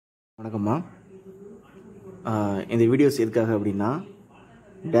வணக்கம்மா. இந்த வீடியோஸ் எதுக்காக அப்படின்னா,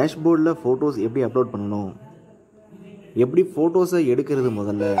 டேஷ்போர்டில் ஃபோட்டோஸ் எப்படி அப்லோட் பண்ணணும், எப்படி ஃபோட்டோஸை எடுக்கிறது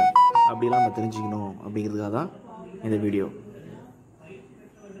முதல்ல அப்படிலாம் நம்ம தெரிஞ்சுக்கணும் அப்படிங்கிறதுக்காக தான் இந்த வீடியோ.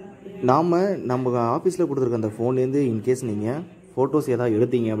 நம்ம ஆஃபீஸில் கொடுத்துருக்க அந்த ஃபோன்லேருந்து இன்கேஸ் நீங்கள் ஃபோட்டோஸ் எதாவது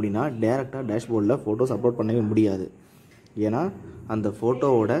எடுத்தீங்க அப்படின்னா டேரெக்டாக டேஷ்போர்டில் ஃபோட்டோஸ் அப்லோட் பண்ணவே முடியாது. ஏன்னா அந்த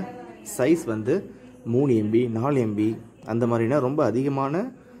ஃபோட்டோவோட சைஸ் வந்து 3 MB 4 MB அந்த மாதிரினா ரொம்ப அதிகமான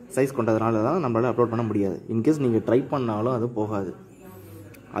சைஸ் கொண்டதுனால தான் நம்மளால் அப்லோட் பண்ண முடியாது. இன்கேஸ் நீங்கள் ட்ரை பண்ணாலும் அது போகாது.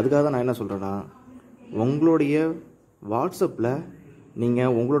 அதுக்காக தான் நான் என்ன சொல்கிறேன்னா, உங்களுடைய வாட்ஸ்அப்பில்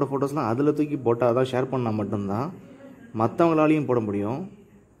நீங்கள் உங்களோட ஃபோட்டோஸ்லாம் அதில் தூக்கி போட்டால் தான், ஷேர் பண்ணால் மட்டும்தான் மற்றவங்களாலையும் போட முடியும்.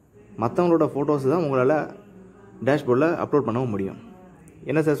 மற்றவங்களோட ஃபோட்டோஸ் தான் உங்களால் டேஷ்போர்டில் அப்லோட் பண்ணவும் முடியும்.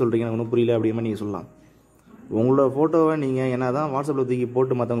 என்ன சார் சொல்கிறீங்க, எனக்கு ஒன்றும் புரியல அப்படிங்கிற நீங்கள் சொல்லலாம். உங்களோட ஃபோட்டோவை நீங்கள் என்ன தான் வாட்ஸ்அப்பில் தூக்கி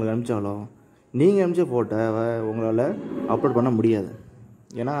போட்டு மற்றவங்களுக்கு அனுப்பிச்சாலும் நீங்கள் அனுப்பிச்ச ஃபோட்டோவை உங்களால் அப்லோட் பண்ண முடியாது.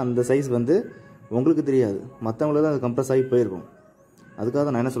 ஏன்னா அந்த சைஸ் வந்து உங்களுக்கு தெரியாது, மற்றவங்களுக்கு தான் அது கம்ப்ரஸ் ஆகி போயிருக்கும். அதுக்காக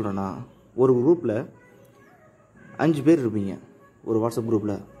தான் நான் என்ன சொல்கிறேன்னா, ஒரு குரூப்பில் 5 பேர் இருப்பீங்க. ஒரு வாட்ஸ்அப்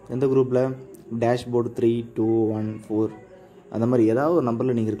குரூப்பில், எந்த குரூப்பில், டேஷ்போர்டு 3, 2, 1, 4 அந்த மாதிரி ஏதாவது ஒரு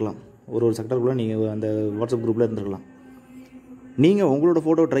நம்பரில் நீங்கள் இருக்கலாம். ஒரு செக்டருக்குள்ளே நீங்கள் அந்த வாட்ஸ்அப் குரூப்பில் இருந்துருக்கலாம். நீங்கள் உங்களோட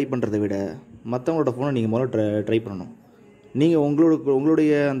ஃபோட்டோ ட்ரை பண்ணுறதை விட மற்றவங்களோட ஃபோனை நீங்கள் முதல்ல ட்ரை பண்ணணும். நீங்கள்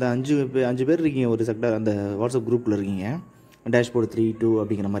உங்களுடைய அந்த 5 பேர் இருக்கீங்க ஒரு செக்டர், அந்த வாட்ஸ்அப் குரூப்பில் இருக்கீங்க, டேஷ்போர்டு 3, 2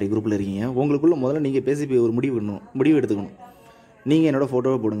 அப்படிங்கிற மாதிரி குரூப்பில் இருக்கீங்க. உங்களுக்குள்ளே முதல்ல நீங்கள் பேசி ஒரு முடிவு எடுத்துக்கணும். நீங்கள் என்னோடய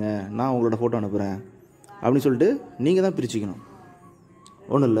ஃபோட்டோவை போடுங்க, நான் உங்களோட ஃபோட்டோ அனுப்புகிறேன் அப்படின்னு சொல்லிட்டு நீங்கள் தான் பிரிச்சுக்கணும்.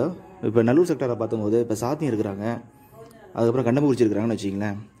 ஒன்றும் இல்லை, இப்போ நல்லூர் செக்டரை பார்த்தும்போது இப்போ சாத்தியம் இருக்கிறாங்க, அதுக்கப்புறம் கண்டமங்குறிச்சி இருக்கிறாங்கன்னு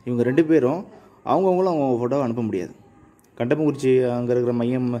வச்சிங்களேன். இவங்க 2 பேரும் அவங்கவுங்களும் அவங்க ஃபோட்டோவை அனுப்ப முடியாது. கண்டமங்குறிச்சி அங்கே இருக்கிற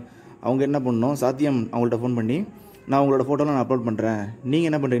மையம் அவங்க என்ன பண்ணணும், சாத்தியம் அவங்கள்ட்ட ஃபோன் பண்ணி, நான் உங்களோட ஃபோட்டோலாம் நான் அப்லோட் பண்ணுறேன், நீங்கள்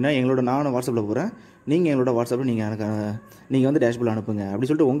என்ன பண்ணுறீங்கன்னா எங்களோட நானும் வாட்ஸ்அப்பில் போகிறேன், நீங்கள் எங்களோட வாட்ஸ்அப்பில் நீங்கள் வந்து டேஷ்போர்டில் அனுப்புங்க அப்படின்னு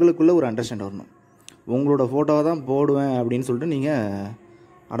சொல்லிட்டு உங்களுக்குள்ளே ஒரு அண்டர்ஸ்டாண்ட் வரணும். உங்களோட ஃபோட்டோவை தான் போடுவேன் அப்படின்னு சொல்லிட்டு நீங்கள்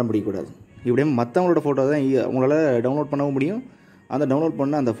அடம் பிடிக்கக்கூடாது. இப்படியே மற்றவங்களோட ஃபோட்டோ தான் உங்களால் டவுன்லோட் பண்ணவும் முடியும். அந்த டவுன்லோட்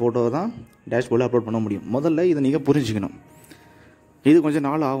பண்ண அந்த ஃபோட்டோவை தான் டேஷ்போர்டில் அப்லோட் பண்ண முடியும். முதல்ல இதை நீங்கள் புரிஞ்சுக்கணும். இது கொஞ்சம்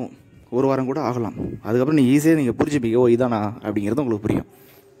நாள் ஆகும், ஒரு வாரம் கூட ஆகலாம். அதுக்கப்புறம் நீங்கள் ஈஸியாக நீங்கள் புரிஞ்சுப்பீங்க, ஓ இதானா அப்படிங்கிறது உங்களுக்கு புரியும்.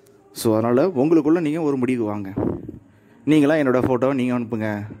 ஸோ அதனால் உங்களுக்குள்ளே நீங்கள் ஒரு முடிவு வாங்க. நீங்களாம் என்னோடய ஃபோட்டோவை நீங்கள் அனுப்புங்க,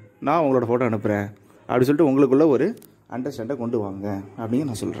 நான் உங்களோட ஃபோட்டோ அனுப்புகிறேன் அப்படி சொல்லிட்டு உங்களுக்குள்ளே ஒரு அண்டர்ஸ்டாண்டை கொண்டு வாங்க அப்படின்னு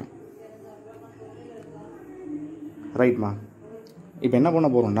நான் சொல்கிறேன். ரைட்மா. இப்போ என்ன பண்ண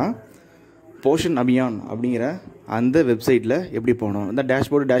போகிறோம்னா, போஷன் அபியான் அப்படிங்கிற அந்த வெப்சைட்டில் எப்படி போகணும், இந்த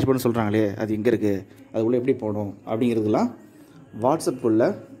டேஷ்போர்டுன்னு சொல்கிறாங்களே அது எங்கே இருக்குது, அதுக்குள்ளே எப்படி போகணும் அப்படிங்கிறதுலாம் வாட்ஸ்அப்புக்குள்ளே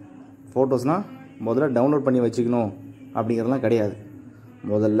ஃபோட்டோஸ்னால் முதல்ல டவுன்லோட் பண்ணி வச்சுக்கணும் அப்படிங்கிறதுலாம் கிடையாது.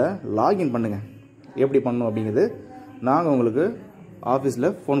 முதல்ல லாகின் பண்ணுங்கள். எப்படி பண்ணணும் அப்படிங்கிறது நாங்கள் உங்களுக்கு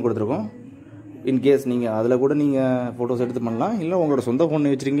ஆஃபீஸில் ஃபோன் கொடுத்துருக்கோம். இன்கேஸ் நீங்கள் அதில் கூட நீங்கள் ஃபோட்டோஸ் எடுத்து பண்ணலாம், இல்லை உங்களோட சொந்த ஃபோன்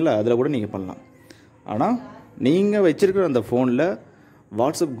வச்சுருக்கீங்களா அதில் கூட நீங்கள் பண்ணலாம். ஆனால் நீங்கள் வச்சுருக்கிற அந்த ஃபோனில்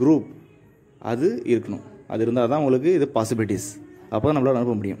வாட்ஸ்அப் குரூப் அது இருக்கணும். அது இருந்தால் தான் உங்களுக்கு இது பாசிபிலிட்டிஸ், அப்போ தான் நம்மளால்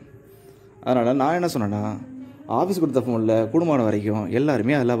அனுப்ப முடியும். அதனால் நான் என்ன சொன்னேன்னா, ஆஃபீஸ் கொடுத்த ஃபோனில் கூடுமான வரைக்கும்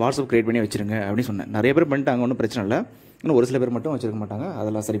எல்லாருமே அதில் வாட்ஸ்அப் க்ரியேட் பண்ணி வச்சுருங்க அப்படின்னு சொன்னேன். நிறைய பேர் பண்ணிட்டாங்க, ஒன்றும் பிரச்சனை இல்லை. இன்னும் ஒரு சில பேர் மட்டும் வச்சுருக்க மாட்டாங்க,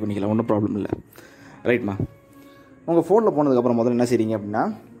 அதெல்லாம் சரி பண்ணிக்கலாம், ஒன்றும் ப்ராப்ளம் இல்லை. ரைட்மா. உங்கள் ஃபோனில் போனதுக்கப்புறம் முதல்ல என்ன செய்றீங்க அப்படின்னா,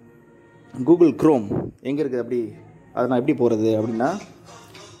 கூகுள் க்ரோம் எங்கே இருக்குது, அப்படி அதை நான் எப்படி போகிறது அப்படின்னா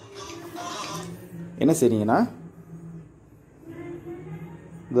என்ன செய்றீங்கன்னா,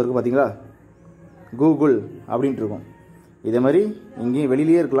 இது இருக்குது பார்த்தீங்களா, கூகுள் அப்படின்ட்டு இருக்கும். இதே மாதிரி இங்கேயும்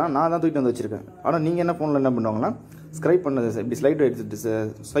வெளியிலேயே இருக்கலாம், நான் தான் தூக்கிட்டு வந்து வச்சுருக்கேன். ஆனால் நீங்கள் என்ன ஃபோனில் என்ன பண்ணுவாங்கன்னா, ஸ்க்ரைப் பண்ணது இப்படி ஸ்லைட் எடுத்துட்டு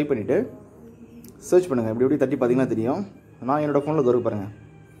ஸ்வைப் பண்ணிவிட்டு சர்ச் பண்ணுங்கள். இப்படி தட்டி பார்த்தீங்கன்னா தெரியும். நான் என்னோடய ஃபோனில் இது பாருங்கள்,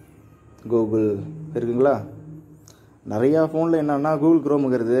 கூகுள் இருக்குங்களா. நிறையா ஃபோனில் என்னன்னா கூகுள்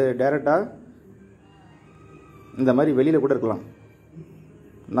க்ரோமுங்கிறது டேரெக்டாக இந்த மாதிரி வெளியில் கூட இருக்கலாம்.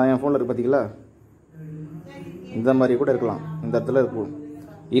 நான் என் ஃபோனில் இருக்கு பார்த்தீங்களா, இந்த மாதிரி கூட இருக்கலாம், இந்த இடத்துல இருக்கும்.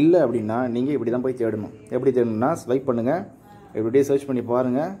 இல்லை அப்படின்னா நீங்கள் இப்படி தான் போய் தேடணும். எப்படி தேடணும்னா, ஸ்வைப் பண்ணுங்கள், எப்படியே சர்ச் பண்ணி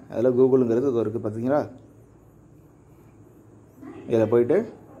பாருங்கள், அதில் கூகுளுங்கிறது இது இருக்குது பார்த்தீங்களா. இதில் போயிட்டு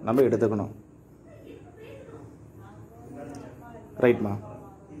நம்ம எடுத்துக்கணும். ரைட்மா.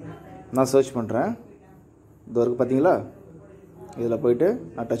 நான் சர்ச் பண்ணுறேன், இது இருக்குது பார்த்தீங்களா. இதில் போயிட்டு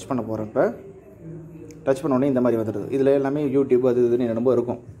நான் டச் பண்ண போகிறேன். இப்போ டச் பண்ண உடனே இந்த மாதிரி வந்துடுது. இதில் எல்லாமே யூடியூப் அது இதுன்னு என்னென்னமோ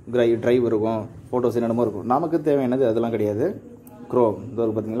இருக்கும், ட்ரைவ் இருக்கும், ஃபோட்டோஸ் என்னென்னமோ இருக்கும். நமக்கு தேவையானது அதெல்லாம் கிடையாது. க்ரோம் இது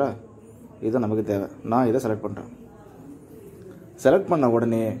இருக்குது பார்த்தீங்களா, இதுதான் நமக்கு தேவை. நான் இதை செலக்ட் பண்ணுறேன். செலக்ட் பண்ண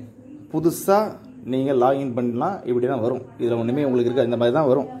உடனே புதுசாக நீங்கள் லாகின் பண்ணலாம். இப்படி தான் வரும். இதில் ஒன்றுமே உங்களுக்கு இருக்குது, இந்த மாதிரி தான்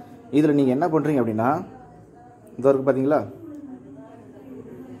வரும். இதில் நீங்கள் என்ன பண்ணுறீங்க அப்படின்னா, இது இருக்குது பார்த்தீங்களா,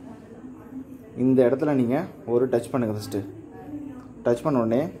 இந்த இடத்துல நீங்கள் ஒரு டச் பண்ணுங்கள். ஃபஸ்ட்டு டச் பண்ண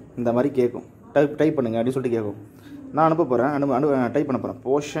உடனே இந்த மாதிரி கேட்கும், டைப் பண்ணுங்கள் அப்படின்னு சொல்லிட்டு கேட்கும். நான் அனுப்ப போகிறேன். டைப் பண்ண போகிறேன்.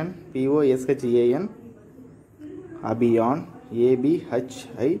 Poshan POSHAN Abhiyan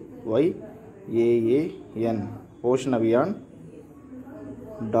ABHIYAAN Poshan Abhiyan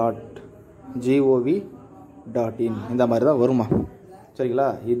 .gov.in இந்த மாதிரி தான் வருமா? சரிங்களா?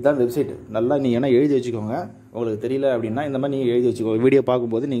 இதுதான் வெப்சைட். நல்லா நீங்கள் என்ன எழுதி வச்சுக்கோங்க. உங்களுக்கு தெரியல அப்படின்னா இந்த மாதிரி நீங்கள் எழுதி வச்சுக்கோங்க. வீடியோ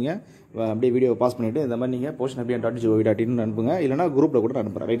பார்க்கும்போது நீங்கள் அப்படியே வீடியோ பாஸ் பண்ணிவிட்டு இந்த மாதிரி நீங்கள் போஷன் அபியான் .gov.in அனுப்புங்க. இல்லைனா குரூப்பில் கூட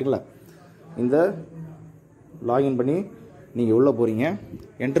அனுப்புகிறேன். ரைட்டுங்களா? இந்த லாகின் பண்ணி நீங்கள் உள்ளே போகிறீங்க.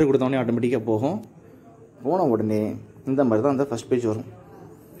 என்ட்ரு கொடுத்தோடனே ஆட்டோமேட்டிக்காக போகும். போன உடனே இந்த மாதிரி தான் அந்த ஃபஸ்ட் பேஜ் வரும்.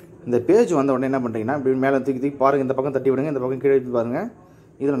 இந்த பேஜ் வந்த உடனே என்ன பண்ணுறீங்கன்னா இப்படி மேலே தூக்கி பாருங்கள். இந்த பக்கம் தட்டி விடுங்க, இந்த பக்கம் கீழே எடுத்து பாருங்கள்.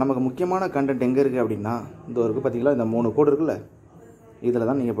 இதில் நமக்கு முக்கியமான கண்டென்ட் எங்கே இருக்குது அப்படின்னா இந்த இருக்குது பார்த்தீங்களா, இந்த 3 கோடு இருக்குல்ல, இதில்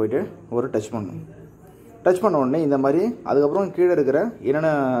தான் நீங்கள் போய்ட்டு ஒரு டச் பண்ணணும். டச் பண்ண உடனே இந்த மாதிரி அதுக்கப்புறம் கீழே இருக்கிற என்னென்ன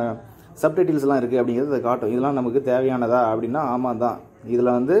சப்டைட்டில்ஸ்லாம் இருக்குது அப்படிங்கிறது அதை காட்டும். இதெல்லாம் நமக்கு தேவையானதா அப்படின்னா ஆமாம் தான்.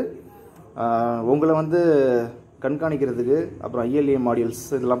 இதில் வந்து உங்களை வந்து கண்காணிக்கிறதுக்கு அப்புறம் ILA மாடியூல்ஸ்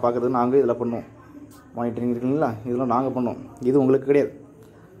இதெல்லாம் பார்க்குறதுக்கு நாங்கள் இதில் பண்ணுவோம். மானிட்டரிங் இருக்குங்களா, இதெல்லாம் நாங்கள் பண்ணுவோம். இது உங்களுக்கு கிடையாது.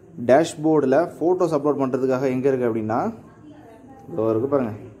 டேஷ்போர்டில் ஃபோட்டோஸ் அப்லோட் பண்ணுறதுக்காக எங்கே இருக்குது அப்படின்னா இதோ இருக்குது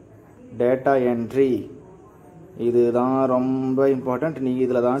பாருங்கள், டேட்டா என்ட்ரி. இதுதான் ரொம்ப இம்பார்ட்டண்ட். நீங்கள்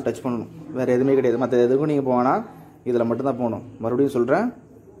இதில் தான் டச் பண்ணணும், வேறு எதுவுமே கிடையாது. மற்ற எதுக்கும் நீங்கள் போனால் இதில் மட்டும்தான் போகணும். மறுபடியும் சொல்கிறேன்,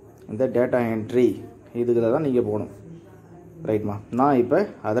 இந்த டேட்டா என்ட்ரி இதுக்கு தான் நீங்கள் போகணும். ரைட்மா? நான் இப்போ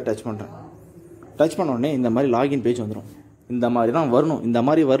அதை டச் பண்ணுறேன். டச் பண்ண உடனே இந்த மாதிரி லாகின் பேஜ் வந்துடும். இந்த மாதிரி தான் வரணும். இந்த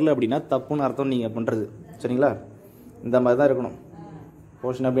மாதிரி வரல அப்படின்னா தப்புன்னு அர்த்தம் நீங்கள் பண்ணுறது. சரிங்களா? இந்த மாதிரி தான் இருக்கணும்.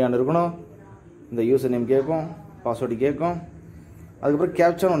 போஷன் அபியான் இருக்கணும். இந்த யூசர் நேம் கேட்கும், பாஸ்வேர்டு கேட்கும், அதுக்கப்புறம்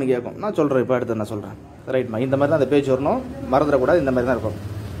கேப்சான்னு ஒன்று கேட்கும். நான் சொல்கிறேன், இப்போ அடுத்து நான் சொல்கிறேன். ரைட்மா? இந்த மாதிரி தான் அந்த பேஜ் வரணும். மறந்துடக்கூடாது. இந்த மாதிரி தான் இருக்கும்.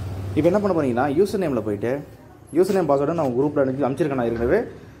 இப்போ என்ன பண்ண போறீங்கன்னா யூசர் நேமில் போய்ட்டு யூசர் நேம் பாஸ்வேர்டு நான் குரூப்பில் அனுப்பிச்சிருக்கேன் நான் ஏற்கனவே.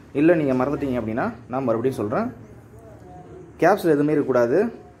 இல்லை நீங்கள் மறந்துட்டீங்க அப்படின்னா நான் மறுபடியும் சொல்கிறேன். கேப்ஸில் எதுவுமே இருக்கக்கூடாது.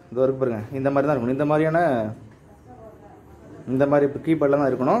 இதோ இருக்கு பாருங்க, இந்த மாதிரி தான் இருக்கணும். இந்த மாதிரி இப்போ கீபேர்டில்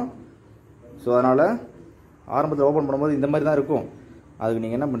தான் இருக்கணும். ஸோ அதனால் ஆரம்பத்தில் ஓப்பன் பண்ணும்போது இந்த மாதிரி தான் இருக்கும். அதுக்கு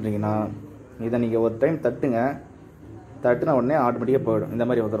நீங்கள் என்ன பண்ணுறீங்கன்னா இதை நீங்கள் ஒரு டைம் தட்டுன உடனே ஆட்டோமேட்டிக்காக போயிடும். இந்த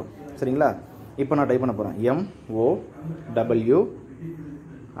மாதிரி வந்துடும். சரிங்களா? இப்போ நான் டைப் பண்ண போகிறேன்.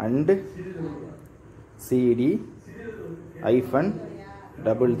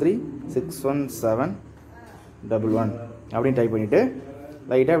 அப்படின்னு டைப் பண்ணிவிட்டு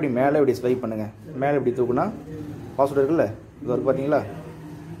லைட்டாக இப்படி மேலே இப்படி ஸ்வைப் பண்ணுங்கள். மேலே இப்படி தூக்குனா பாஸ்வேர்டு இருக்குல்ல, இது ஒரு பார்த்தீங்களா,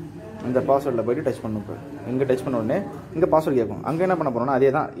 இந்த பாஸ்வேர்டில் போய்ட்டு டச் பண்ணணும். இப்போ இங்கே டச் பண்ண உடனே இங்கே பாஸ்வேர்டு கேட்கும். அங்கே என்ன பண்ண போகிறோம்னா அதே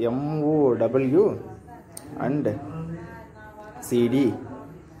தான்,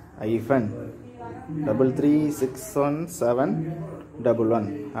 MOWD-CD-3361711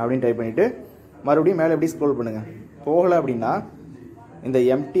 அப்படின்னு டைப் பண்ணிவிட்டு மறுபடியும் மேலே எப்படி ஸ்க்ரோல் பண்ணுங்கள். போகலை அப்படின்னா இந்த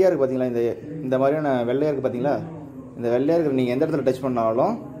எம்டிஆர் இருக்குது பார்த்தீங்களா, இந்த மாதிரியான வெள்ளையாக இருக்குது பார்த்தீங்களா, இந்த வெள்ளையாக இருக்கிற நீங்கள் எந்த இடத்துல டச்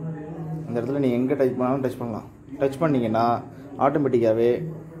பண்ணாலும் இந்த இடத்துல நீங்கள் எங்கே டச் பண்ணாலும் டச் பண்ணலாம். டச் பண்ணிங்கன்னா ஆட்டோமேட்டிக்காகவே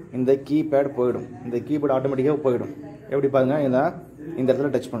இந்த கீபேட் போயிடும். இந்த கீபேட் ஆட்டோமேட்டிக்காக போயிடும். எப்படி பாருங்கள், இந்த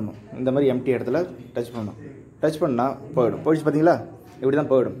இடத்துல டச் பண்ணணும். இந்த மாதிரி எம்டி இடத்துல டச் பண்ணணும். டச் பண்ணால் போயிடும். போயிடுச்சு பார்த்தீங்களா, இப்படி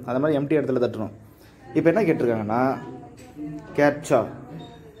தான் போயிடும். அந்த மாதிரி எம்டி இடத்துல தட்டணும். இப்போ என்ன கேட்டிருக்காங்கன்னா கேப்சா.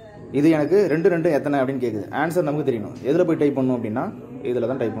 இது எனக்கு 2 எத்தனை அப்படின்னு கேட்குது. ஆன்சர் நமக்கு தெரியணும். எதில் போய் டைப் பண்ணணும் அப்படின்னா இதில்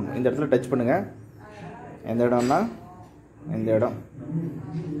தான் டைப் பண்ணணும். இந்த இடத்துல டச் பண்ணுங்கள். எந்த இடம்னா இந்த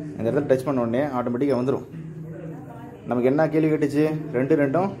இடத்துல டச் பண்ண உடனே ஆட்டோமேட்டிக்காக வந்துடும். நமக்கு என்ன கேள்வி கேட்டுச்சு,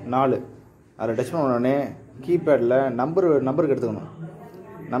 2 4. அதில் டச் பண்ண உடனே கீபேடில் நம்பருக்கு எடுத்துக்கணும்.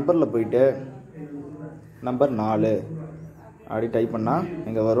 நம்பரில் போயிட்டு நம்பர் 4 அப்படி டைப் பண்ணால்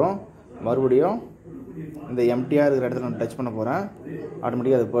இங்கே வரும். மறுபடியும் இந்த எம்டிஆர் இருக்கிற இடத்துல நான் டச் பண்ண போகிறேன்.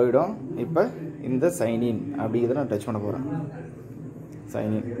 ஆட்டோமேட்டிக்காக அது போயிடும். இப்போ இந்த சைன்இன் அப்படிங்கிறத நான் டச் பண்ண போகிறேன்.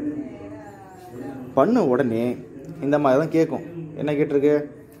 சைன்இன் பண்ண உடனே இந்த மாதிரி தான் கேட்கும். என்ன கேட்டிருக்கு,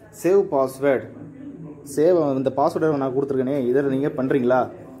 சேவ் பாஸ்வேர்டு. இந்த பாஸ்வேர்டை நான் கொடுத்துருக்கேனே, இதில் நீங்கள் பண்ணுறீங்களா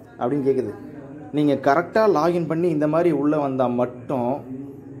அப்படின்னு கேட்குது. நீங்கள் கரெக்டாக லாகின் பண்ணி இந்த மாதிரி உள்ளே வந்தால் மட்டும்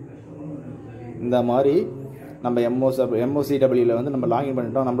இந்த மாதிரி நம்ம MOCWயில் வந்து நம்ம லாகின்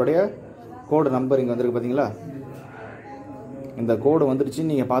பண்ணிட்டோம். நம்மளுடைய கோடு நம்பர் இங்கே வந்துருக்கு பார்த்தீங்களா, இந்த கோடு வந்துடுச்சு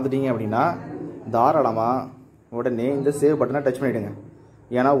நீங்கள் பார்த்துட்டீங்க அப்படின்னா தாராளமாக உடனே இந்த சேவ் பட்டனை டச் பண்ணிவிடுங்க.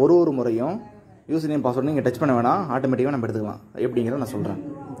 ஏன்னா ஒரு முறையும் யூசர் நேம் பாஸ்வேர்டு நீங்கள் டச் பண்ண வேணாம், ஆட்டோமேட்டிக்காக நம்ம எடுத்துக்கலாம். எப்படிங்கிறத நான் சொல்கிறேன்.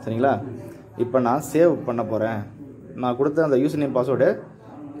 சரிங்களா? இப்போ நான் சேவ் பண்ண போகிறேன். நான் கொடுத்த அந்த யூசர் நேம் பாஸ்வேர்டு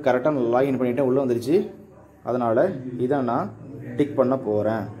கரெக்டாக நான் லாகின் பண்ணிவிட்டேன், உள்ளே வந்துடுச்சு. அதனால் இதை நான் டிக் பண்ண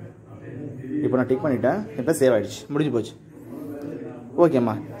போகிறேன். இப்போ நான் டிக் பண்ணிட்டேன். இப்போ சேவ் ஆகிடுச்சு, முடிஞ்சு போச்சு.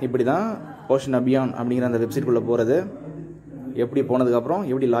 ஓகேம்மா, இப்படி தான் போஷன் அபியான் அப்படிங்கிற அந்த வெப்சைட்குள்ளே போகிறது. எப்படி போனதுக்கப்புறம்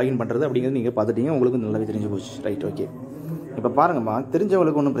எப்படி லாகின் பண்ணுறது அப்படிங்கிறது நீங்கள் பார்த்துட்டீங்க. உங்களுக்கு நல்லாவே தெரிஞ்சு போச்சு. Right, okay. இப்போ பாருங்கம்மா,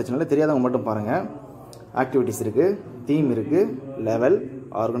 தெரிஞ்சவங்களுக்கு ஒன்றும் பிரச்சனை இல்லை, தெரியாதவங்க மட்டும் பாருங்கள். ஆக்டிவிட்டிஸ் இருக்குது, தீம் இருக்குது, லெவல்,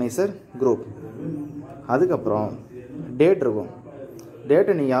 ஆர்கனைசர், குரூப். அதுக்கப்புறம் டேட் இருக்கும்.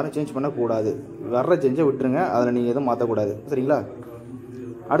 டேட்டை நீங்கள் யாரும் சேஞ்ச் பண்ணக்கூடாது. வர்ற சேஞ்சை விட்டுருங்க, அதில் நீங்கள் எதுவும் மாற்றக்கூடாது. சரிங்களா?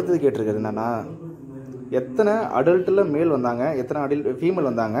 அடுத்தது கேட்டிருக்கிறது என்னென்னா, எத்தனை அடல்ட்டில் மேல் வந்தாங்க, எத்தனை ஃபீமேல்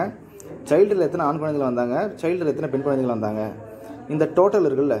வந்தாங்க, சைல்டில் எத்தனை ஆண் குழந்தைகள் வந்தாங்க, சைல்டில் எத்தனை பெண் குழந்தைகள் வந்தாங்க. இந்த டோட்டல்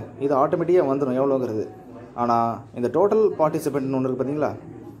இருக்குல்ல, இது ஆட்டோமேட்டிக்காக வந்துடும் எவ்வளோங்கிறது. ஆனால் இந்த டோட்டல் பார்ட்டிசிபென்ட்னு ஒன்று இருக்குது பார்த்தீங்களா,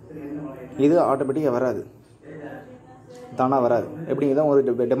 இது ஆட்டோமேட்டிக்காக வராது, தானாக வராது. எப்படிங்க தான் ஒரு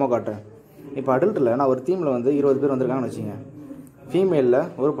டெமோ காட்டுறேன். இப்போ அடல்ட்டில் நான் ஒரு டீமில் வந்து 20 பேர் வந்திருக்காங்கன்னு வச்சுங்க, ஃபீமேலில்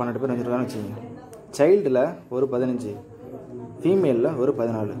ஒரு 12 பேர் வந்திருக்காங்கன்னு வச்சுங்க, சைல்டில் ஒரு 15, ஃபீமேலில் ஒரு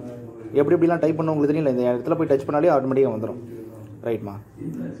 14. எப்படிலாம் டைப் பண்ண உங்களுக்கு தெரியல. இந்த இடத்துல போய் டச் பண்ணாலே ஆட்டோமேட்டிக்காக வந்துடும். ரைட்மா?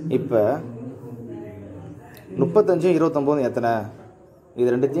 இப்போ 35 29 எத்தனை, இது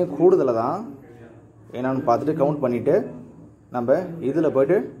ரெண்டுத்தையும் கூடுதலை தான் என்னன்னு பார்த்துட்டு கவுண்ட் பண்ணிவிட்டு நம்ம இதில்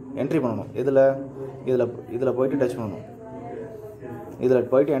போய்ட்டு என்ட்ரி பண்ணணும். இதில் போய்ட்டு டச் பண்ணணும். இதில்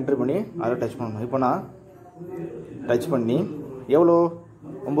போய்ட்டு என்ட்ரி பண்ணி அதை டச் பண்ணணும். இப்போ நான் டச் பண்ணி எவ்வளோ,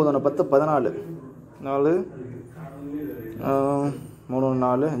 9 1 10 14 4 3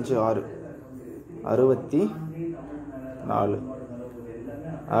 4 5 6 64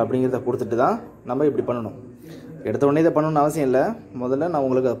 அப்படிங்கிறத கொடுத்துட்டு தான் நம்ம இப்படி பண்ணணும். எடுத்த உடனே இதை பண்ணணும்னு அவசியம் இல்லை. முதல்ல நான்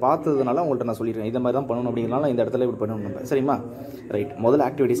உங்களுக்கு அதை பார்த்ததுனால உங்கள்கிட்ட நான் சொல்லிடுறேன், இதை மாதிரி தான் பண்ணணும் அப்படிங்கிறனால இந்த இடத்துல இப்படி பண்ணணும் நம்ம. சரிம்மா? ரைட். முதல்ல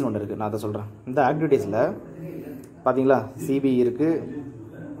ஆக்டிவிட்டீஸ்னு ஒன்று இருக்குது, நான் அதை சொல்கிறேன். இந்த ஆக்டிவிட்டீஸில் பார்த்தீங்களா, சிபி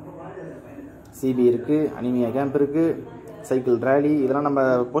இருக்குது, அனிமியா கேம்ப் இருக்குது, சைக்கிள் ரேலி, இதெல்லாம் நம்ம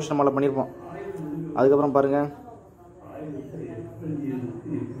போஸ்ட் நம்மளால் பண்ணியிருப்போம். அதுக்கப்புறம் பாருங்கள்,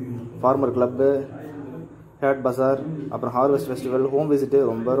 ஃபார்மர் கிளப்பு, ஹேட் பசார், அப்புறம் ஹார்வெஸ்ட் ஃபெஸ்டிவல், ஹோம் விசிட்டு,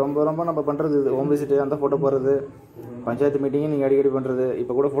 ரொம்ப ரொம்ப ரொம்ப நம்ம பண்ணுறது இது. ஹோம் விசிட்டு, அந்த ஃபோட்டோ போடுறது, பஞ்சாயத்து மீட்டிங்கு நீங்கள் அடிக்கடி பண்ணுறது.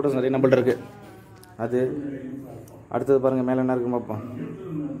 இப்போ கூட ஃபோட்டோஸ் நிறைய நம்மள்ட்ட இருக்குது. அது அடுத்தது பாருங்கள், மேலே என்ன இருக்குன்னு பார்ப்போம்.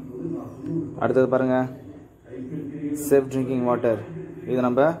 அடுத்தது பாருங்கள், சேஃப் ட்ரிங்கிங் வாட்டர். இது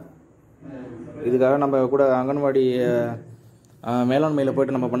இதுக்காக நம்ம கூட அங்கன்வாடி மேலாண்மையில்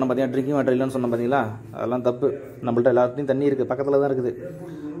போய்ட்டு நம்ம பண்ண பார்த்தீங்கன்னா ட்ரிங்கிங் வாட்டர் இல்லைன்னு சொன்னோம் பார்த்தீங்களா, அதெல்லாம் தப்பு. நம்மள்ட்ட எல்லாத்தையும் தண்ணி இருக்குது, பக்கத்தில் தான் இருக்குது.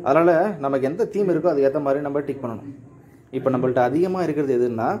 அதனால் நமக்கு எந்த தீம் இருக்கோ அதுக்கு ஏற்ற மாதிரி நம்ம டிக் பண்ணணும். இப்போ நம்மள்ட்ட அதிகமாக இருக்கிறது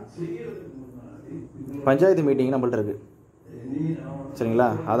எதுன்னா பஞ்சாயத்து மீட்டிங் நம்மள்ட்ட இருக்குது. சரிங்களா?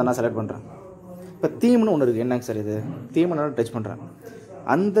 அதை நான் செலக்ட் பண்ணுறேன். இப்போ தீம்னு ஒன்று இருக்குது. என்னங்க சார் இது தீமை? நான் டச் பண்ணுறேன்.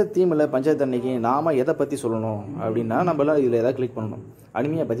 அந்த தீமில் பஞ்சாயத்து அன்னைக்கு நாம் எதை பற்றி சொல்லணும் அப்படின்னா நம்மளால் இதில் எதாவது கிளிக் பண்ணணும்.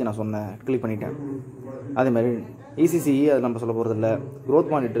 அனிமியா பற்றி நான் சொன்னேன், கிளிக் பண்ணிட்டேன். அதேமாதிரி இசிசிஇ அது நம்ம சொல்ல போகிறது இல்லை. க்ரோத்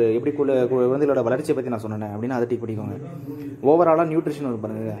மானிட்டர் எப்படி குழந்தைகளோட வளர்ச்சியை பற்றி நான் சொன்னேன் அப்படின்னா அதை டிக் பண்ணிக்கோங்க. ஓவராலாக நியூட்ரிஷன்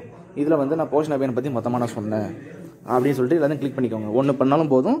பாருங்கள், இதில் வந்து நான் போஷன் அபியான் பற்றி மொத்தமாக நான் சொன்னேன் அப்படின்னு சொல்லிட்டு எல்லாத்தையும் கிளிக் பண்ணிக்கோங்க. ஒன்று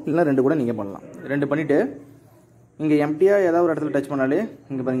பண்ணாலும் போதும், இல்லைனா 2 கூட நீங்கள் பண்ணலாம். 2 பண்ணிவிட்டு இங்கே எம்டியாக ஏதாவது ஒரு இடத்துல டச் பண்ணாலே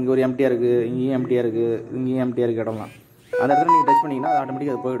இங்கே பாருங்கள், இங்கே ஒரு எம்டியாக இருக்குது, இங்கேயும் எம்டியாக இருக்குது, இங்கேயும் எம்டியாக இருக்குது இடம்லாம். அந்த இடத்துல நீங்கள் டச் பண்ணிங்கன்னா அது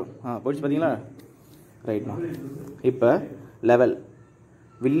ஆட்டோமேட்டிக்காக அது போயிடும். போயிடுச்சு பார்த்தீங்களா? ரைட்மா. இப்போ லெவல்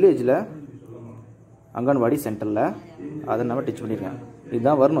வில்லேஜில் அங்கன்வாடி சென்டரில் அதை நம்ம டச் பண்ணியிருக்கேன்.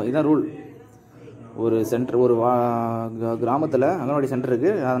 இதுதான் வரணும், இதுதான் ரூல். ஒரு சென்டர், ஒரு கிராமத்தில் அங்கன்வாடி சென்டர்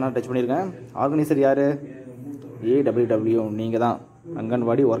இருக்குது, அதை நான் டச் பண்ணியிருக்கேன். ஆர்கனைசர் யார்? AWW, நீங்கள் தான்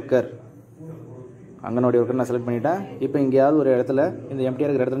அங்கன்வாடி ஒர்க்கர். அங்கன்வாடி ஒர்க்கர் நான் செலக்ட் பண்ணிவிட்டேன். இப்போ எங்கேயாவது ஒரு இடத்துல இந்த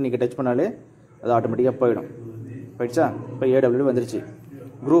எம்டிஆர் இருக்கிற இடத்துல நீங்கள் டச் பண்ணாலே அது ஆட்டோமேட்டிக்காக போயிடும். போயிடுச்சா? இப்போ AWW வந்துருச்சு.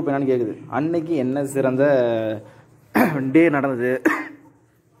 குரூப் என்னன்னு கேட்குது, அன்னைக்கு என்ன சிறந்த டே நடந்தது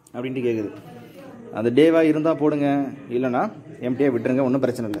அப்படின்ட்டு கேட்குது. அந்த டேவாக இருந்தால் போடுங்க, இல்லைனா எம்டியாக விட்டுருங்க, ஒன்றும்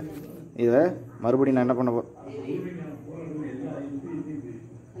பிரச்சனை இல்லை. இதை மறுபடியும் நான் என்ன பண்ண போகிறேன்,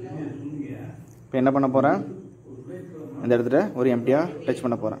 இப்போ என்ன பண்ண போகிறேன், இந்த இடத்துல ஒரு எம்டியாக டச்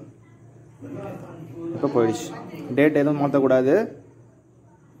பண்ண போகிறேன். இப்போ போயிடுச்சு. டேட் எதுவும் மாற்றக்கூடாது.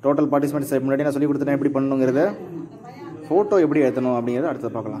 டோட்டல் பார்ட்டிசிபென்ட்ஸ் முன்னாடி நான் சொல்லி கொடுத்துட்டேன் எப்படி பண்ணணுங்கிறத. ஃபோட்டோ எப்படி எடுத்தணும் அப்படிங்கிறத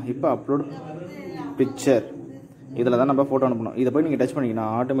அடுத்தது பார்க்கலாம். இப்போ அப்லோட் பிக்சர், இதில் தான் நம்ம ஃபோட்டோ அனுப்பணும். இதை போய் நீங்கள் டச் பண்ணிங்கன்னா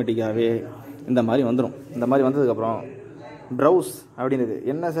ஆட்டோமேட்டிக்காகவே இந்த மாதிரி வந்துடும். இந்த மாதிரி வந்ததுக்கப்புறம் ப்ரௌஸ் அப்படின்றது.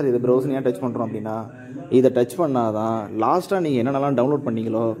 என்ன சார் இது ப்ரௌஸ்னு ஏன் டச் பண்ணுறோம் அப்படின்னா, இதை டச் பண்ணால் தான் லாஸ்ட்டாக நீங்கள் என்னென்னலாம் டவுன்லோட்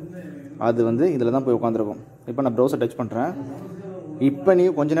பண்ணீங்களோ அது வந்து இதில் தான் போய் உட்காந்துருக்கும். இப்போ நான் ப்ரௌஸை டச் பண்ணுறேன். இப்போ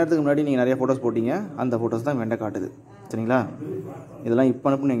நீங்கள் கொஞ்சம் நேரத்துக்கு முன்னாடி நீங்கள் நிறைய ஃபோட்டோஸ் போட்டிங்க, அந்த ஃபோட்டோஸ் தான் வெண்டை காட்டுது. சரிங்களா? இதெல்லாம் இப்போ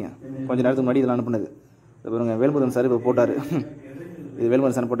அனுப்புனீங்க, கொஞ்சம் நேரத்துக்கு முன்னாடி இதெல்லாம் அனுப்புனது. இது பாருங்கள், வேல்முருகன் சார் இப்போ போட்டார். இது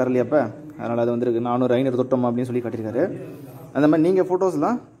வேல்முருகன் சார் போட்டார் இல்லையா? அப்போ அதனால் அது வந்துருக்கு 400 500 தொட்டோம் அப்படின்னு சொல்லி காட்டியிருக்காரு. அந்த மாதிரி நீங்கள்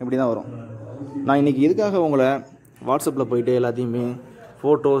ஃபோட்டோஸ்லாம் இப்படி தான் வரும். நான் இன்றைக்கி எதுக்காக உங்களை வாட்ஸ்அப்பில் போயிட்டு எல்லாத்தையுமே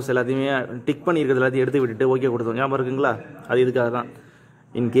ஃபோட்டோஸ் எல்லாத்தையுமே டிக் பண்ணியிருக்கிறது எல்லாத்தையும் எடுத்து விட்டுட்டு ஓகே கொடுத்தோம், ஞாபகம் இருக்குங்களா? அது இதுக்காக தான்.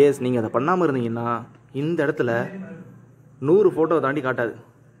 இன்கேஸ் நீங்கள் அதை பண்ணாமல் இருந்தீங்கன்னா இந்த இடத்துல 100 ஃபோட்டோ தாண்டி காட்டாது.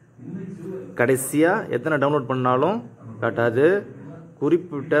 கடைசியாக எத்தனை டவுன்லோட் பண்ணாலும் காட்டாது.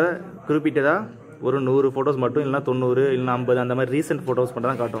 குறிப்பிட்டதாக ஒரு 100 ஃபோட்டோஸ் மட்டும், இல்லைனா 90 இல்லைனா 50 அந்த மாதிரி ரீசெண்ட் ஃபோட்டோஸ்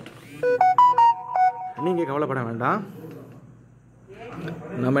மட்டும் தான் காட்டும். நீங்கள் கவலைப்பட வேண்டாம்.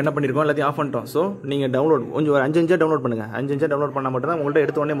 நம்ம என்ன பண்ணியிருக்கோம், எல்லாத்தையும் ஆஃப் பண்ணிட்டோம். ஸோ நீங்கள் டவுன்லோட் கொஞ்சம் ஒரு 5 டவுன்லோட் பண்ணுங்கள். 5 டவுன்லோட் பண்ணால் மட்டும் தான் உங்கள்கிட்ட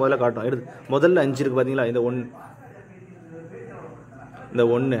எடுத்த உடனே முதல்ல காட்டும். முதல்ல 5 இருக்குது பார்த்தீங்களா, இந்த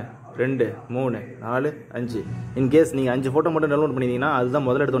 1 2 3 4 5. இன்கேஸ் நீங்கள் 5 ஃபோட்டோ மட்டும் டவுன்லோட் பண்ணிங்கன்னா அதுதான்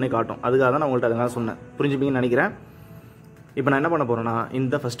முதல்ல எடுத்த உடனே காட்டும். அதுக்காக தான் நான் உங்கள்கிட்ட அதனால சொன்னேன். புரிஞ்சுப்பீங்கன்னு நினைக்கிறேன். இப்போ நான் என்ன பண்ண போகிறேன்னா,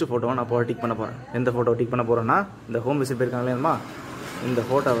 இந்த ஃபஸ்ட்டு ஃபோட்டோவை நான் இப்போ டிக் பண்ண போகிறேன். எந்த ஃபோட்டோ டிக் பண்ண போகிறேன்னா, இந்த ஹோம் விசிட் போயிருக்காங்களேம்மா, இந்த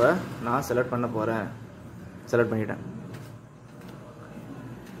ஃபோட்டோவை நான் செலக்ட் பண்ண போகிறேன். செலக்ட் பண்ணிட்டேன்.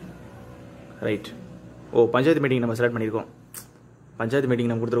 ரைட். பஞ்சாயத்து மீட்டிங் நம்ம செலக்ட் பண்ணியிருக்கோம். பஞ்சாயத்து மீட்டிங்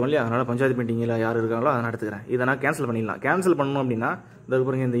நம்ம கொடுத்துருக்கோம் இல்லையா, அதனால் பஞ்சாயத்து மீட்டிங்கில் யார் இருக்காங்களோ அதை நான் எடுத்துக்கிறேன். இதை நான் கேன்சல் பண்ணிடலாம். கேன்சல் பண்ணணும் அப்படின்னா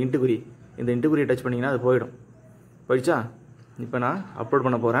இந்த இன்ட்டுக்குறி டச் பண்ணிங்கன்னா அது போயிடுச்சா. இப்போ நான் அப்லோட்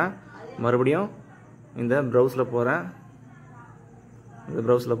பண்ண போகிறேன். மறுபடியும் இந்த ப்ரௌஸில் போகிறேன்.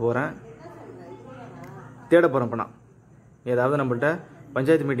 தேட போகிறேன். இப்போ நான் ஏதாவது நம்மள்கிட்ட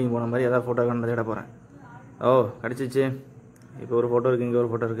பஞ்சாயத்து மீட்டிங் போன மாதிரி ஏதாவது ஃபோட்டோ நான் தேட போகிறேன். கிடச்சிச்சு. இப்போ ஒரு ஃபோட்டோ இருக்குது, இங்கே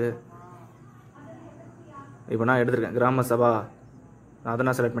ஒரு ஃபோட்டோ இருக்குது. இப்போ நான் எடுத்திருக்கேன் கிராம சபா. அதை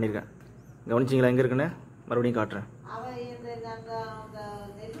நான் செலக்ட் பண்ணியிருக்கேன். கவனிச்சிங்களா எங்கே இருக்குன்னு? மறுபடியும் காட்டுறேன்.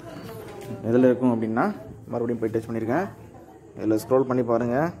 எதில் இருக்கும் அப்படின்னா மறுபடியும் போய் டச் பண்ணியிருக்கேன். இதில் ஸ்க்ரோல் பண்ணி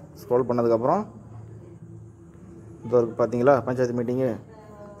பாருங்கள். ஸ்க்ரோல் பண்ணதுக்கப்புறம் இது பார்த்தீங்களா பஞ்சாயத்து மீட்டிங்கு,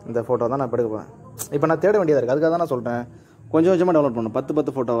 இந்த ஃபோட்டோ தான் நான் இப்போ எடுக்க போகிறேன். இப்போ நான் தேட வேண்டியதாக இருக்குது. அதுக்காக தான் நான் சொல்கிறேன், கொஞ்சம் கொஞ்சமாக டவுன்லோட் பண்ணணும்.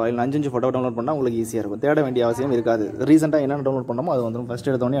 10 ஃபோட்டோவா இல்லை 5 ஃபோட்டோ டவுன்லோட் பண்ணால் உங்களுக்கு ஈஸியாக இருக்கும். தேட வேண்டிய அவசியம் இருக்காது. ரீசெண்டாக என்னென்ன டவுன்லோட் பண்ணமோ அது வந்துடும். ஃபஸ்ட்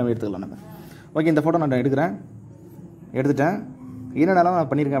எடுத்தோடனே அவன் எடுத்துக்கலாம் நம்ம. ஓகே, இந்த ஃபோட்டோ நான் எடுத்துட்டேன். என்னென்னலாம் நான்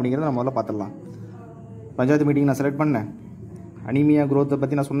பண்ணியிருக்கேன் அப்படிங்கிறத நான் முதல்ல பார்த்துடலாம். பஞ்சாயத்து மீட்டிங் நான் செலக்ட் பண்ணேன். அனிமியா க்ரோத்தை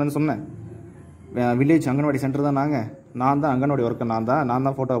பற்றி நான் சொன்னேன். வில்லேஜ் அங்கன்வாடி சென்டர் தான் நான் தான் அங்கன்வாடி ஒர்க்கர், நான்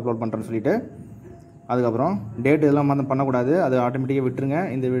தான் ஃபோட்டோ அப்லோட் பண்ணுறேன்னு சொல்லிவிட்டு, அதுக்கப்புறம் டேட் இதெல்லாம் பண்ணக்கூடாது, அது ஆட்டோமேட்டிக்காக விட்டுருங்க.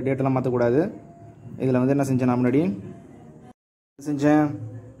 இந்த டேட்டெல்லாம் மாற்றக்கூடாது. இதில் வந்து என்ன செஞ்சேன், நான் முன்னாடி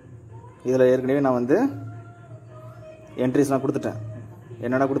இதில் ஏற்கனவே நான் வந்து என்ட்ரிஸ்லாம் கொடுத்துட்டேன்.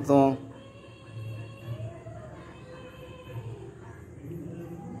 என்னென்ன கொடுத்தோம்,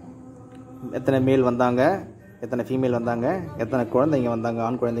 எத்தனை மேல் வந்தாங்க, எத்தனை ஃபீமேல் வந்தாங்க, எத்தனை குழந்தைங்க வந்தாங்க,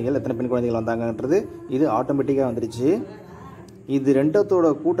 ஆண் குழந்தைகள், எத்தனை பெண் குழந்தைகள் வந்தாங்கன்றது இது ஆட்டோமேட்டிக்காக வந்துடுச்சு. இது ரெண்டத்தோட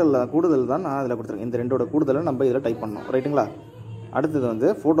கூடுதல் தான் நான் இதில் கொடுத்துருக்கேன். இந்த ரெண்டோட கூடுதலை நம்ம இதில் டைப் பண்ணோம். ரைட்டுங்களா. அடுத்தது வந்து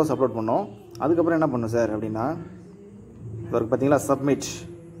ஃபோட்டோஸ் அப்லோட் பண்ணோம். அதுக்கப்புறம் என்ன பண்ணோம் சார் அப்படின்னா, பார்த்தீங்களா சப்மிட்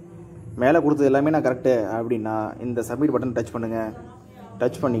மேலே கொடுத்தது எல்லாமே நான் கரெக்டு அப்படின்னா இந்த சப்மிட் பட்டன் டச் பண்ணுங்கள்.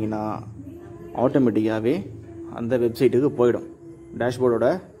 டச் பண்ணிங்கன்னா ஆட்டோமேட்டிக்காகவே அந்த வெப்சைட்டுக்கு போயிடும். டேஷ்போர்டோட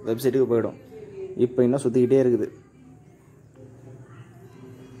வெப்சைட்டுக்கு போயிடும். இப்போ இன்னும் சுற்றிக்கிட்டே இருக்குது.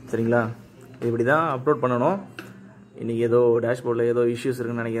 சரிங்களா. இப்படி தான் அப்லோட் பண்ணணும். இன்றைக்கி ஏதோ டேஷ்போர்டில் ஏதோ இஷ்யூஸ்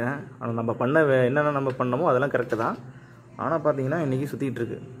இருக்குதுன்னு நினைக்கிறேன். ஆனால் நம்ம என்னென்ன நம்ம பண்ணமோ அதெல்லாம் கரெக்டு தான். ஆனால் பார்த்தீங்கன்னா இன்றைக்கி சுற்றிக்கிட்டு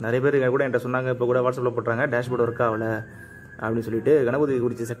இருக்குது. நிறைய பேர் கூட என்கிட்ட சொன்னாங்க, இப்போ கூட வாட்ஸ்அப்பில் போட்டுறாங்க டேஷ்போர்டு ஒர்க் ஆகலை அப்படின்னு சொல்லிட்டு கணபதி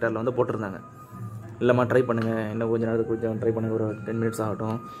குறிச்சி செக்டரில் வந்து போட்டிருந்தாங்க. இல்லைம்மா ட்ரை பண்ணுங்கள், இன்னும் கொஞ்சம் நேரத்துக்கு கொஞ்சம் ட்ரை பண்ணுங்கள், ஒரு 10 மினிட்ஸ்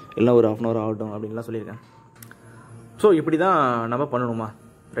ஆகட்டும், இல்லை ஒரு 1/2 hour ஆகட்டும் அப்படின்லாம் சொல்லியிருக்கேன். ஸோ இப்படி தான் நம்ம பண்ணணுமா.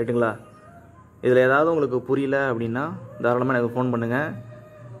 ரைட்டுங்களா. இதில் ஏதாவது உங்களுக்கு புரியல அப்படின்னா தாராளமாக எனக்கு ஃபோன் பண்ணுங்கள்.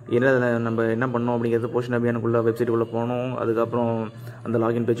 நம்ம என்ன பண்ணோம் அப்படிங்கிறது போஷன் அபியானுக்குள்ளே வெப்சைட்டுக்குள்ளே போகணும். அதுக்கப்புறம் அந்த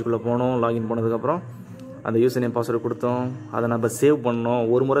லாகின் பேஜுக்குள்ளே போகணும். லாகின் போனதுக்கப்புறம் அந்த யூசர் நேம் பாஸ்வேர்டு கொடுத்தோம். அதை நம்ம சேவ் பண்ணோம்.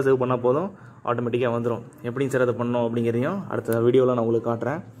 ஒரு முறை சேவ் பண்ணால் போதும், ஆட்டோமேட்டிக்காக வந்துடும். எப்படியும் சார் அதை பண்ணோம் அப்படிங்கிறதையும் அடுத்த வீடியோவில் நான் உங்களுக்கு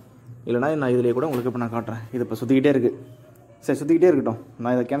காட்டுறேன். இல்லைனா நான் இதிலே கூட உங்களுக்கு இப்போ நான் காட்டுறேன். இது இப்போ சுற்றிக்கிட்டே இருக்குது. சரி, சுற்றிக்கிட்டே இருக்கட்டும்.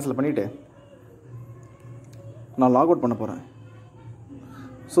 நான் இதை கேன்சல் பண்ணிவிட்டு நான் லாக் அவுட் பண்ண போகிறேன்.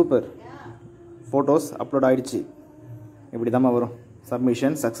 சூப்பர், ஃபோட்டோஸ் அப்லோட் ஆகிடுச்சு. இப்படி தான் வரும்.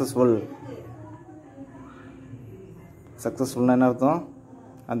 சப்மிஷன் சக்ஸஸ்ஃபுல்னா என்ன அர்த்தம்,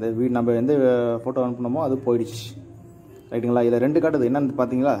 அந்த நம்ம எந்த ஃபோட்டோ அனுப்பினோமோ அது போயிடுச்சு. ரைட்டுங்களா. இதில் 2 காட்டுது. என்னென்னு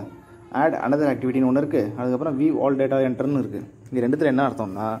பார்த்தீங்களா, ஆட் அனதர் ஆக்டிவிட்டின்னு ஒன்று இருக்குது. அதுக்கப்புறம் வியூ ஆல் டேட்டா என்டர்னு இருக்குது. இது ரெண்டுத்தில் என்ன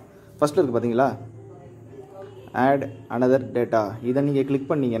அர்த்தம்னா, ஃபஸ்ட்டில் இருக்குது பார்த்தீங்களா ஆட் அனதர் டேட்டா. இதை நீங்கள் கிளிக்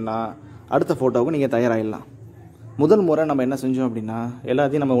பண்ணிங்கன்னா அடுத்த ஃபோட்டோவுக்கு நீங்கள் தயாராகிடலாம். முதல் முறை நம்ம என்ன செஞ்சோம் அப்படின்னா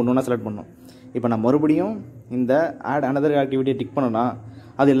எல்லாத்தையும் நம்ம ஒன்று ஒன்றா செலக்ட் பண்ணோம். இப்போ நான் மறுபடியும் இந்த ஆட் அனதர் ஆக்டிவிட்டியை டிக் பண்ணோன்னா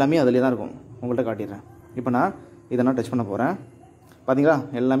அது எல்லாமே அதிலே தான் இருக்கும். உங்கள்கிட்ட காட்டிடுறேன். இப்போ நான் இதை நான் டச் பண்ண போகிறேன். பார்த்தீங்களா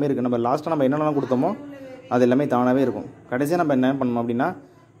எல்லாமே இருக்குது. நம்ம லாஸ்ட்டாக நம்ம என்னென்னலாம் கொடுத்தோமோ அது எல்லாமே தானாகவே இருக்கும். கடைசியாக நம்ம என்ன பண்ணணும் அப்படின்னா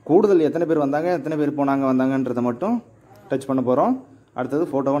கூடுதல் எத்தனை பேர் வந்தாங்க, எத்தனை பேர் வந்தாங்கன்றதை மட்டும் டச் பண்ண போகிறோம். அடுத்தது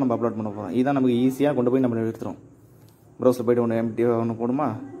ஃபோட்டோவை நம்ம அப்லோட் பண்ண போகிறோம். இதுதான் நமக்கு ஈஸியாக கொண்டு போய் நம்ம எடுத்துரும். ப்ரௌஸில் போய்ட்டு ஒன்று போடுமா,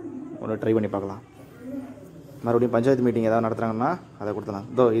 ஒன்று ட்ரை பண்ணி பார்க்கலாம். மறுபடியும் பஞ்சாயத்து மீட்டிங் ஏதாவது நடத்துகிறாங்கன்னா அதை கொடுத்துடலாம்.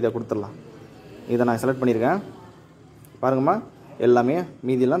 இதை கொடுத்துடலாம். இதை நான் செலக்ட் பண்ணியிருக்கேன். பாருங்கம்மா, எல்லாமே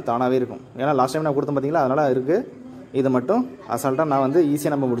மீதியெல்லாம் தானாகவே இருக்கும். ஏன்னா லாஸ்ட் டைம் நான் கொடுத்தேன் பார்த்தீங்களா, அதனால் இருக்குது. இதை மட்டும் அசால்ட்டாக நான் வந்து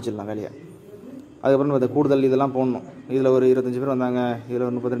ஈஸியாக நம்ம முடிச்சிடலாம் வேலையை. அதுக்கப்புறம் இந்த கூடுதல் இதெல்லாம் போடணும். இதில் ஒரு 25 பேர் வந்தாங்க, இதில்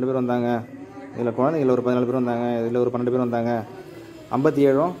ஒரு 32 பேர் வந்தாங்க, இதில் குழந்தைங்கள ஒரு 14 பேர் வந்தாங்க, இதில் ஒரு 12 பேர் வந்தாங்க,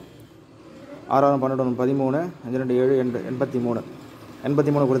 57 6 12 13 5 2 7 83.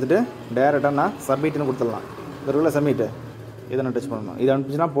 83 கொடுத்துட்டு டேரெக்டாக நான் சப்மிட்னு கொடுத்துடலாம். இதற்குள்ள சப்மிட்டு இதை நான் டச் பண்ணணும். இதை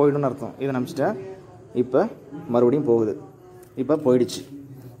அனுப்பிச்சுன்னா போய்டுன்னு அர்த்தம். இதை அனுப்பிச்சிட்டேன். இப்போ மறுபடியும் போகுது. இப்போ போயிடுச்சு.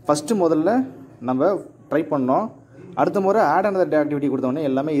 ஃபஸ்ட்டு முதல்ல நம்ம ட்ரை பண்ணோம். அடுத்த முறை ஆட் அண்ட் ஆக்டிவிட்டி கொடுத்தோடனே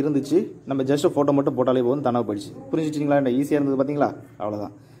எல்லாமே இருந்துச்சு. நம்ம ஜஸ்ட் ஃபோட்டோ மட்டும் போட்டாலே போதும், தானாக போயிடுச்சு. புரிஞ்சிச்சிங்களா? என்ன ஈஸியாக இருந்தது பார்த்தீங்களா?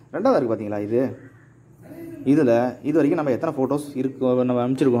 அவ்வளோதான். ரெண்டாவது இருக்குது பார்த்தீங்களா இதில் இது வரைக்கும் நம்ம எத்தனை ஃபோட்டோஸ் இருக்கோம் நம்ம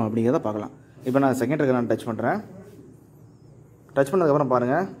அனுப்பிச்சிருக்கோம் அப்படிங்கிறத பார்க்கலாம். இப்போ நான் செகண்ட் நான் டச் பண்ணுறேன். டச் பண்ணதுக்கப்புறம்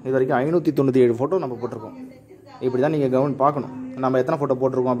பாருங்கள், இது வரைக்கும் 597 ஃபோட்டோ நம்ம போட்டிருக்கோம். இப்படி தான் நீங்கள் பார்க்கணும் நம்ம எத்தனை ஃபோட்டோ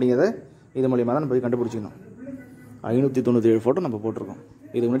போட்டிருக்கோம் அப்படிங்கிறத. இது மூலியமாக தான் நம்ம போய் கண்டுபிடிச்சிக்கணும். 597 ஃபோட்டோ நம்ம போட்டிருக்கோம்.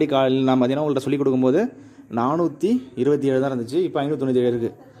 இது முன்னாடி காலையில் நான் மதியானம் உங்கள்கிட்ட சொல்லிக் கொடுக்கும்போது 427 தான் இருந்துச்சு. இப்போ 597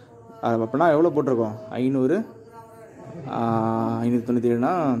 இருக்குது. அது அப்படின்னா எவ்வளோ போட்டிருக்கோம்?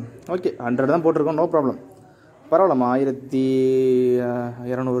 597னா ஓகே 100 தான் போட்டிருக்கோம். நோ ப்ராப்ளம், பரவாயில்லம்மா.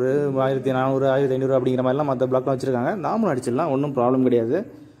 1200 1400 1500 அப்படிங்கிற மாதிரிலாம் மற்ற பிளாக்லாம் வச்சுருக்காங்க. நாமளும் அடிச்சிடலாம், ஒன்றும் ப்ராப்ளம் கிடையாது.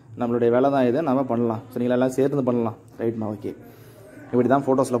 நம்மளுடைய வேலை தான் இது, நம்ம பண்ணலாம். சரிங்களா? எல்லாம் சேர்ந்து பண்ணலாம். ரைட்மா, ஓகே. இப்படி தான்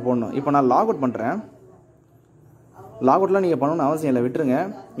ஃபோட்டோஸில் போடணும். இப்போ நான் லாக் அவுட் பண்ணுறேன். லாக் அவுட்லாம் நீங்கள் பண்ணணும்னு அவசியம் இல்லை, விட்டுருங்க.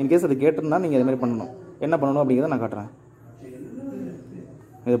 இன்கேஸ் அது கேட்டிருந்தா நீங்கள் இதுமாதிரி பண்ணணும். என்ன பண்ணணும் அப்படிங்கிறத நான் காட்டுறேன்.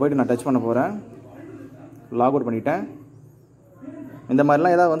 இதை போய்ட்டு நான் டச் பண்ண போகிறேன். லாக் அவுட் பண்ணிட்டேன். இந்த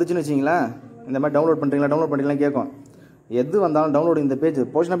மாதிரிலாம் ஏதாவது வந்துச்சுன்னு வச்சிங்களேன், இந்த மாதிரி டவுன்லோட் பண்ணுறீங்களா கேட்கும். எது வந்தாலும் டவுன்லோடு இந்த பேஜ்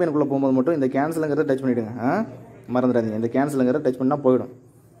போர்ஷன் ஆஃப் எனக்குள்ளே போகும்போது மட்டும் இந்த கேன்சலுங்கிறத டச் பண்ணிவிடுங்க. மறந்துடாதீங்க, இந்த கேன்சலுங்கிறத டச் பண்ணால் போயிடும்.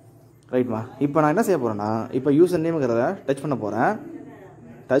 ரைட்மா. இப்போ நான் என்ன செய்ய போகிறேன்னா, இப்போ யூசர் நேமுங்கிறத டச் பண்ண போகிறேன்.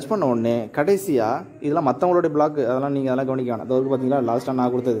 டச் பண்ண உடனே கடைசியாக இதெல்லாம் மற்றவங்களுடைய பிளாக், அதெல்லாம் நீங்கள் அதெல்லாம் கவனிக்க வேணாம். அதாவது பார்த்தீங்களா, லாஸ்ட்டாக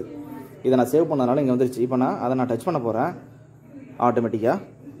நான் கொடுத்தது இதை நான் சேவ் பண்ணதுனால இங்கே வந்துருச்சு. இப்போ நான் டச் பண்ண போகிறேன். ஆட்டோமேட்டிக்காக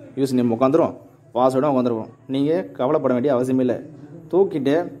யூசர் நேம் உட்காந்துரும், பாஸ்வேர்டும் உட்காந்துருவோம். நீங்கள் கவலைப்பட வேண்டிய அவசியமே இல்லை.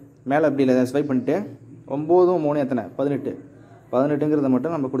 தூக்கிட்டு மேலே அப்படி இல்லை ஸ்வைப் பண்ணிவிட்டு 9 3 எத்தனை 18ங்கிறத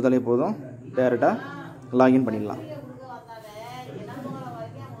மட்டும் நம்ம கொடுத்தாலே போதும். டேரெக்டாக லாகின் பண்ணிடலாம்.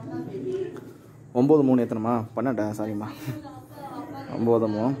 9 3 எத்தனைம்மா 12 சாரிம்மா 9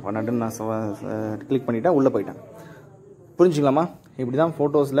 3 12 நான் கிளிக் பண்ணிவிட்டேன், உள்ளே போயிட்டேன். புரிஞ்சுக்கலாமா? இப்படி தான்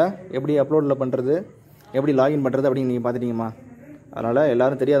ஃபோட்டோஸில் எப்படி அப்லோடில் பண்ணுறது, எப்படி லாகின் பண்ணுறது அப்படின்னு நீங்கள் பார்த்துட்டீங்கம்மா. அதனால்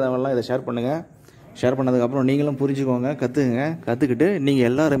எல்லோரும் தெரியாதவங்களாம் இதை ஷேர் பண்ணுங்கள். ஷேர் பண்ணதுக்கப்புறம் நீங்களும் புரிஞ்சுக்கோங்க, கற்றுக்கிட்டு நீங்கள்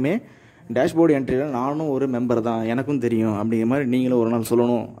எல்லாருமே டேஷ்போர்டு என்ட்ரியில் நானும் ஒரு மெம்பர் தான், எனக்கும் தெரியும் அப்படிங்கிற மாதிரி நீங்களும் ஒரு நாள்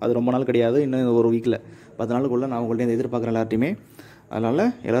சொல்லணும். அது ரொம்ப நாள் கிடையாது, இன்னும் ஒரு வீக்கில் 10 நாளுக்குள்ளே நான் உங்கள்கிட்ட எதிர்பார்க்குறேன் எல்லார்ட்டையுமே. அதனால்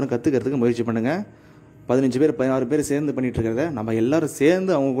எல்லோரும் கற்றுக்கிறதுக்கு முயற்சி பண்ணுங்கள். 15 பேர் 16 பேர் சேர்ந்து பண்ணிகிட்ருக்கிறத நம்ம எல்லோரும்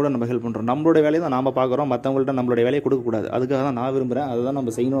சேர்ந்து அவங்க கூட நம்ம ஹெல்ப் பண்ணுறோம். நம்மளோட வேலையை தான் நாம் பார்க்குறோம், மற்றவங்கள்ட்ட நம்மளோட வேலையை கொடுக்கக்கூடாது. அதுக்காக தான் நான் விரும்புகிறேன், அதுதான்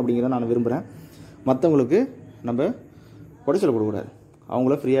நம்ம செய்யணும் அப்படிங்கிறத நான் விரும்புகிறேன். மற்றவங்களுக்கு நம்ம குடைச்சல் கொடுக்கக்கூடாது,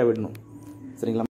 அவங்கள ஃப்ரீயாக விடணும். சரிங்களா?